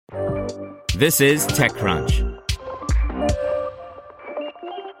This is TechCrunch.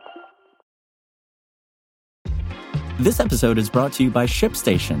 This episode is brought to you by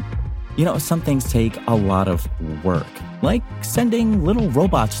ShipStation. You know, some things take a lot of work, like sending little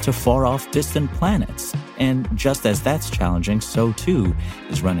robots to far-off distant planets. And just as that's challenging, so too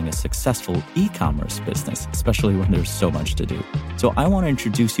is running a successful e-commerce business, especially when there's so much to do. So I want to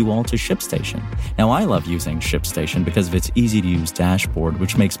introduce you all to ShipStation. Now, I love using ShipStation because of its easy-to-use dashboard,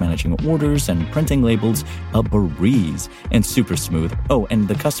 which makes managing orders and printing labels a breeze and super smooth. Oh, and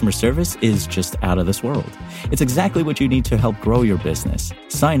the customer service is just out of this world. It's exactly what you need to help grow your business.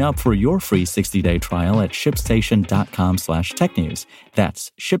 Sign up for your free 60-day trial at shipstation.com/technews.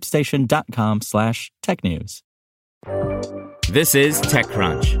 That's shipstation.com/technews. This is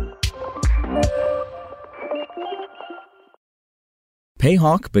TechCrunch.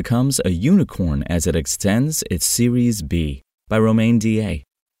 Payhawk becomes a unicorn as it extends its Series B by Romain D.A.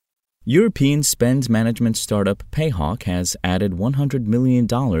 European spend management startup Payhawk has added $100 million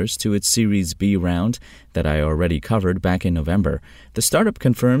to its Series B round that I already covered back in November. The startup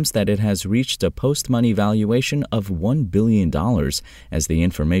confirms that it has reached a post-money valuation of $1 billion, as the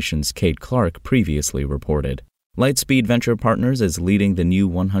Information's Kate Clark previously reported. Lightspeed Venture Partners is leading the new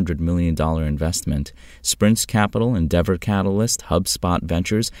 $100 million investment. Sprints Capital, Endeavor Catalyst, HubSpot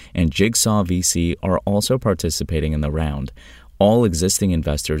Ventures, and Jigsaw VC are also participating in the round. All existing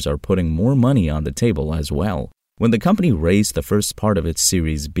investors are putting more money on the table as well. When the company raised the first part of its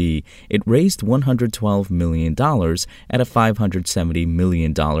Series B, it raised $112 million at a $570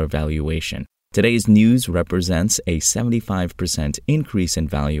 million valuation. Today's news represents a 75% increase in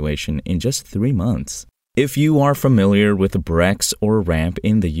valuation in just 3 months. If you are familiar with Brex or Ramp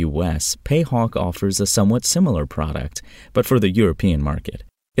in the US, Payhawk offers a somewhat similar product, but for the European market.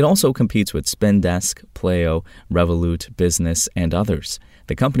 It also competes with Spendesk, Playo, Revolut, Business, and others.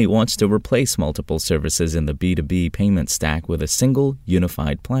 The company wants to replace multiple services in the B2B payment stack with a single,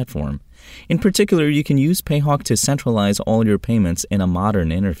 unified platform. In particular, you can use Payhawk to centralize all your payments in a modern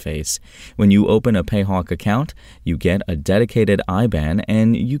interface. When you open a Payhawk account, you get a dedicated IBAN,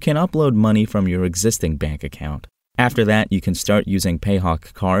 and you can upload money from your existing bank account. After that, you can start using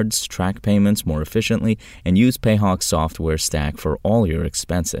Payhawk cards, track payments more efficiently, and use Payhawk software stack for all your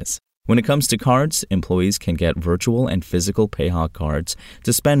expenses. When it comes to cards, employees can get virtual and physical Payhawk cards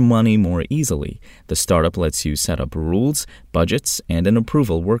to spend money more easily. The startup lets you set up rules, budgets, and an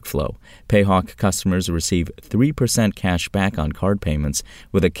approval workflow. Payhawk customers receive 3% cash back on card payments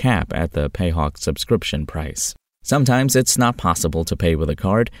with a cap at the Payhawk subscription price. Sometimes it's not possible to pay with a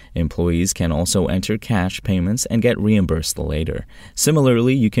card. Employees can also enter cash payments and get reimbursed later.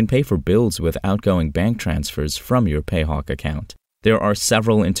 Similarly, you can pay for bills with outgoing bank transfers from your Payhawk account. There are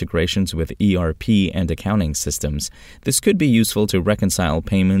several integrations with ERP and accounting systems. This could be useful to reconcile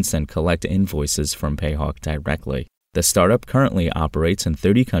payments and collect invoices from Payhawk directly. The startup currently operates in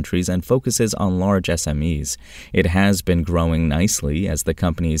 30 countries and focuses on large SMEs. It has been growing nicely as the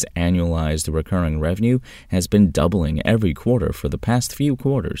company's annualized recurring revenue has been doubling every quarter for the past few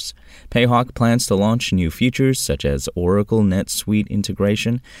quarters. Payhawk plans to launch new features such as Oracle NetSuite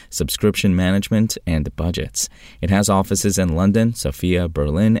integration, subscription management, and budgets. It has offices in London, Sofia,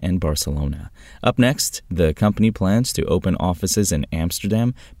 Berlin, and Barcelona. Up next, the company plans to open offices in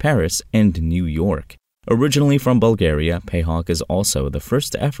Amsterdam, Paris, and New York. Originally from Bulgaria, Payhawk is also the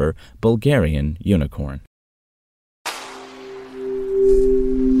first ever Bulgarian unicorn.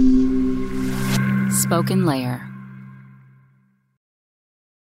 Spoken Layer.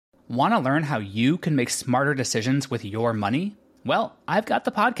 Want to learn how you can make smarter decisions with your money? Well, I've got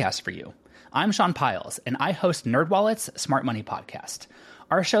the podcast for you. I'm Sean Piles, and I host NerdWallet's Smart Money Podcast.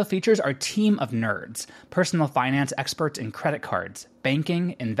 Our show features our team of nerds, personal finance experts in credit cards,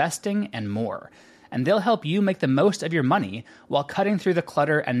 banking, investing, and more. And they'll help you make the most of your money while cutting through the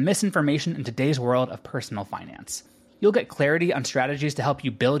clutter and misinformation in today's world of personal finance. You'll get clarity on strategies to help you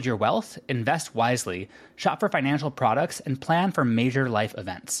build your wealth, invest wisely, shop for financial products, and plan for major life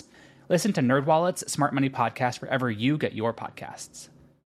events. Listen to NerdWallet's Smart Money Podcast wherever you get your podcasts.